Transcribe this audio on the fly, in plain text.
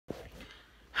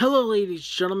Hello ladies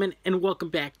and gentlemen, and welcome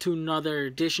back to another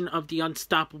edition of the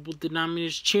Unstoppable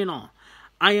Denominators channel.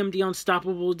 I am the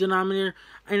Unstoppable Denominator,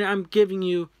 and I'm giving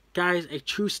you guys a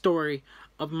true story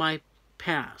of my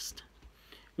past,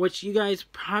 which you guys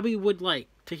probably would like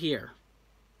to hear.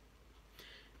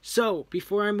 So,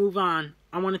 before I move on,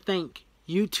 I want to thank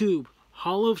YouTube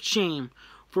Hall of Shame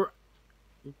for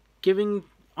giving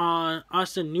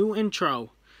us a new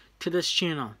intro to this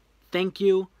channel. Thank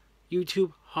you,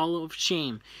 YouTube Hall of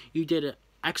Shame. You did an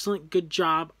excellent good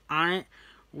job on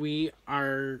it.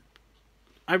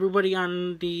 Everybody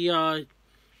on the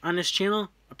on this channel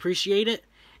appreciate it,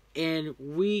 and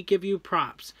we give you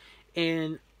props.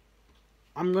 And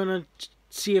I'm gonna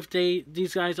see if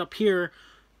these guys up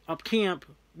camp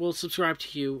will subscribe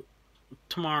to you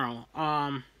tomorrow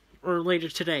or later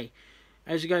today.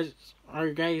 As you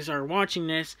guys are watching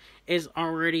this, is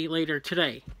already later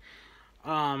today.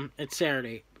 It's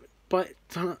Saturday. But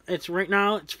it's right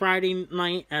now, it's Friday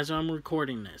night as I'm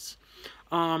recording this.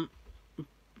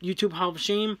 YouTube Hall of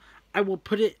Shame, I will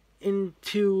put it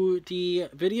into the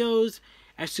videos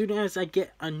as soon as I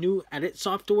get a new edit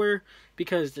software,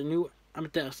 because the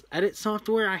edit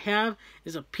software I have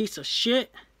is a piece of shit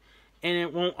and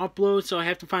it won't upload, so I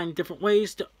have to find different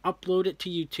ways to upload it to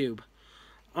YouTube.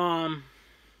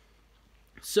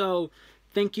 So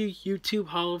thank you, YouTube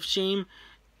Hall of Shame.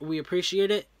 We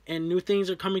appreciate it. And new things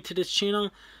are coming to this channel.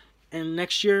 And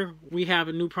next year, we have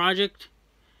a new project.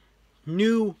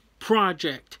 New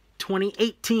project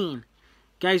 2018.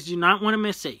 Guys, do not want to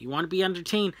miss it. You want to be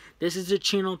entertained. This is a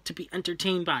channel to be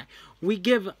entertained by. We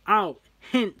give out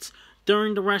hints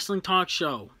during the wrestling talk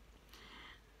show.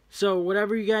 So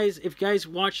whatever if you guys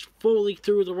watched fully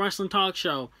through the wrestling talk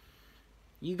show,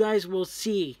 you guys will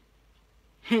see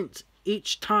hints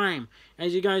each time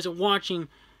as you guys are watching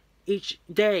each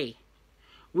day.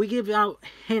 We give out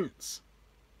hints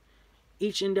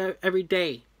each and every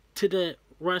day to the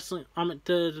wrestling,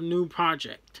 to the new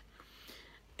project.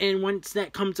 And once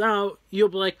that comes out, you'll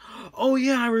be like, oh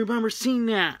yeah, I remember seeing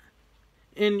that.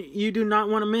 And you do not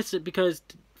want to miss it, because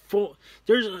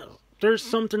there's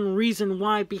something reason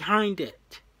why behind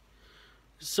it.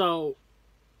 So,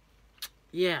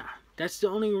 yeah, that's the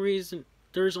only reason.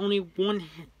 There's only one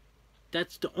hint.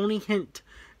 That's the only hint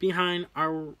behind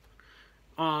our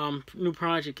new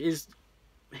project, is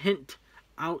hint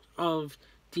out of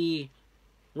the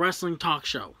wrestling talk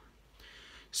show.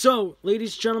 So,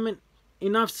 ladies and gentlemen,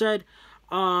 enough said.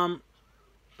 I'll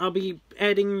be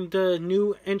adding the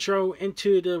new intro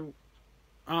into the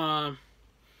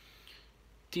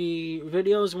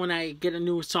videos when I get a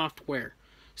new software.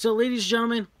 So, ladies and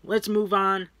gentlemen, let's move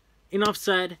on. Enough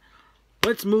said.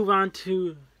 Let's move on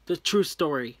to the true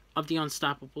story of the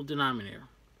Unstoppable Denominator.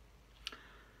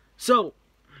 So,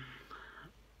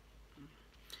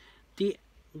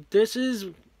 this is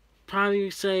probably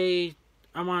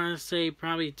I want to say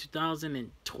probably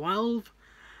 2012,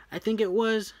 I think it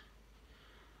was,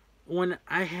 when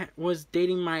I was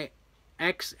dating my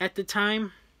ex at the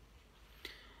time.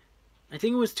 I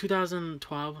think it was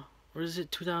 2012, or is it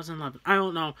 2011? I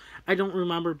don't know. I don't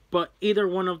remember, but either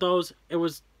one of those, it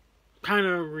was kind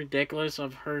of ridiculous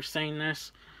of her saying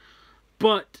this.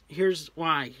 But here's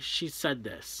why she said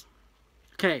this.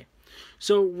 Okay.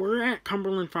 So we're at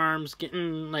Cumberland Farms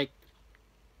getting like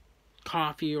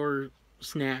coffee or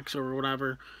snacks or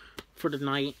whatever for the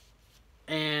night,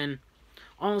 and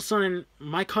all of a sudden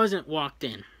my cousin walked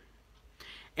in,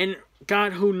 and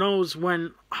God who knows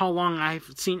how long I've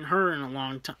seen her in a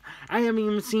long time. I haven't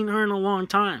even seen her in a long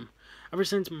time. Ever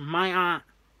since my aunt,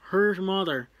 her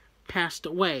mother, passed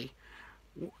away,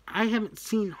 I haven't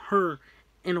seen her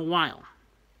in a while.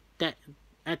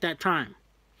 At that time.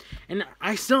 And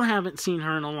I still haven't seen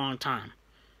her in a long time,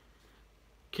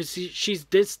 because she's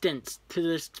distant to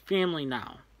this family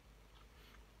now.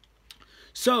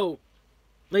 So,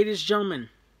 ladies and gentlemen,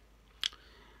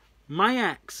 my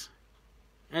ex,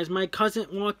 as my cousin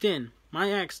walked in,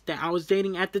 my ex that I was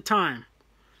dating at the time,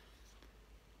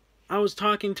 I was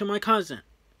talking to my cousin,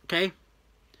 okay?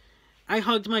 I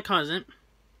hugged my cousin,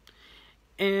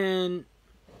 and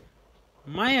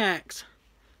my ex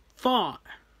thought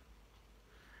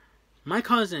my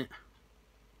cousin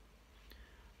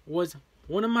was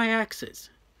one of my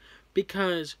exes,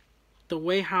 because the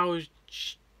way how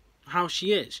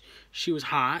she is, she was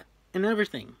hot and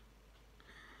everything.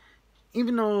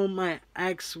 Even though my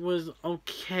ex was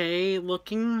okay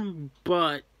looking,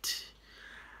 but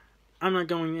I'm not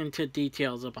going into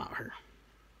details about her.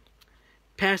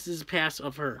 Past is the past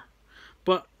of her.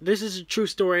 But this is a true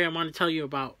story. I want to tell you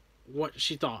about what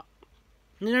she thought.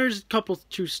 And there's a couple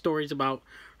true stories about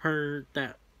her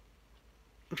that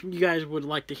you guys would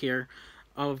like to hear.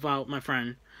 about my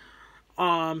friend.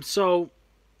 So,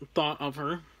 thought of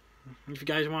her. If you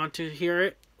guys want to hear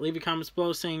it, leave your comments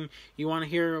below saying you want to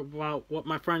hear about what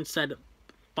my friend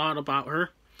thought about her.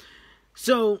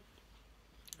 So,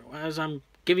 as I'm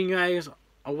giving you guys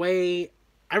away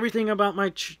everything about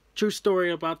my true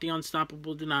story about the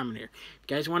Unstoppable Denominator. If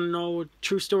you guys want to know a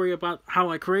true story about how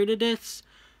I created this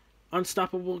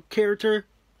unstoppable character,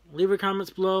 leave your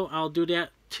comments below. I'll do that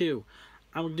too.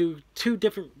 I'll do 2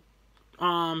 different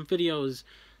videos.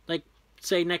 Like,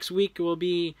 say next week will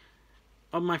be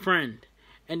of my friend,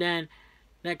 and then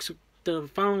the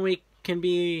following week can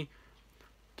be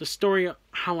the story of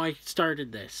how I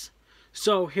started this.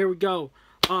 So here we go.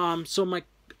 So my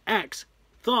ex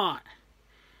thought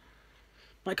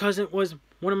my cousin was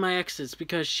one of my exes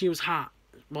because she was hot.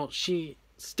 Well, she's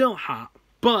still hot,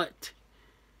 but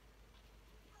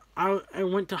I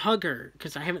went to hug her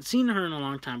because I haven't seen her in a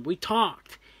long time. We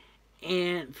talked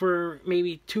and for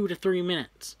maybe 2 to 3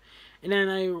 minutes, and then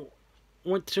I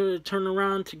went to turn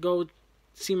around to go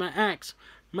see my ex.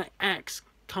 My ex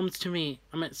comes to me,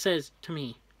 says to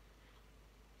me,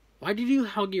 "Why did you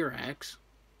hug your ex?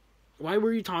 Why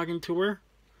were you talking to her?"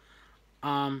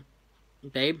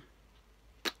 Babe,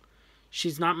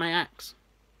 she's not my ex.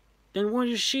 Then what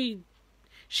is she?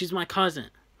 She's my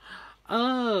cousin.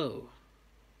 Oh.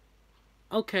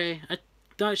 Okay, I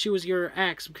thought she was your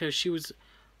ex because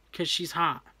she's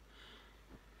hot.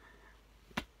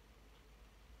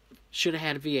 Should have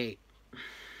had a V8.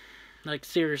 Like,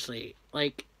 seriously.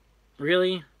 Like,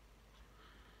 really?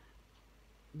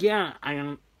 Yeah,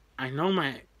 I know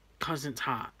my cousin's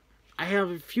hot. I have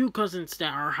a few cousins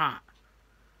that are hot.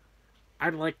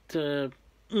 I'd like to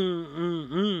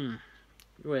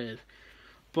with,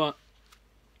 but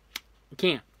I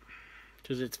can't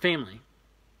because it's family.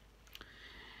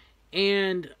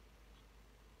 And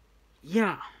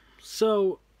yeah,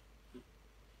 so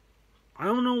I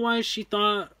don't know why she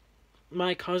thought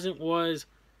my cousin was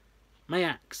my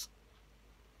ex.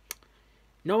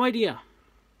 No idea.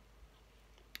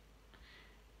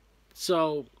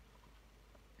 So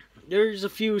there's a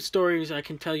few stories I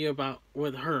can tell you about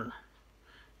with her.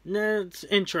 That's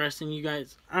interesting, you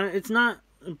guys. It's not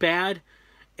bad.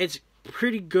 It's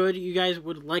pretty good. You guys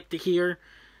would like to hear.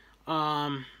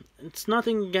 It's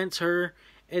nothing against her.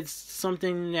 It's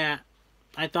something that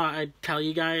I thought I'd tell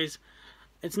you guys.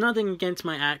 It's nothing against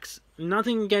my ex.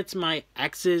 Nothing against my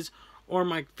exes or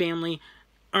my family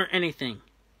or anything.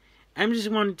 I'm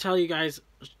just wanting to tell you guys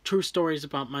true stories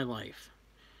about my life.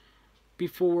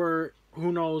 Before,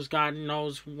 who knows, God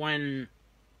knows when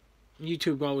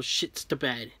YouTube goes shits to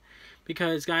bed.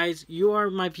 Because, guys, you are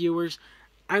my viewers.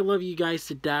 I love you guys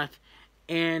to death.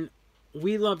 And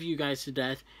we love you guys to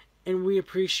death. And we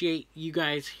appreciate you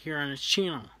guys here on this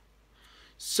channel.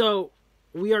 So,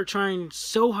 we are trying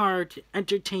so hard to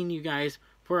entertain you guys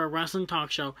for our wrestling talk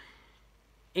show.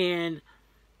 And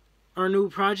our new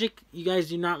project, you guys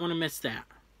do not want to miss that.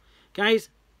 Guys,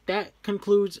 that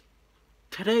concludes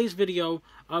today's video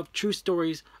of True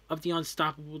Stories of the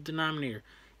Unstoppable Denominator.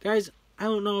 Guys, I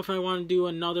don't know if I want to do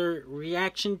another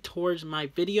reaction towards my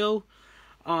video.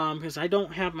 Because I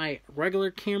don't have my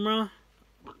regular camera.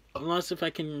 Unless if I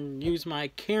can use my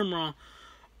camera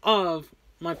of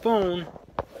my phone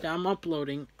that I'm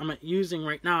uploading. I'm using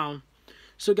right now.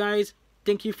 So guys,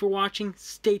 thank you for watching.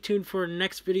 Stay tuned for the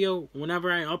next video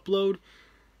whenever I upload.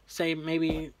 Say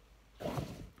maybe,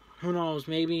 who knows,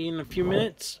 maybe in a few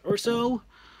minutes or so.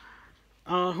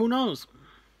 Who knows.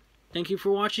 Thank you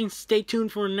for watching. Stay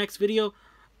tuned for the next video.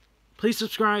 Please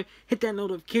subscribe. Hit that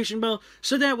notification bell.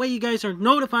 So that way you guys are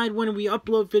notified when we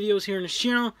upload videos here on this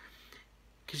channel.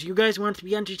 Because you guys want to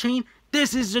be entertained.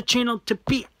 This is the channel to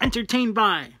be entertained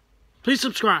by. Please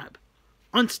subscribe.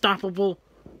 Unstoppable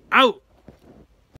out.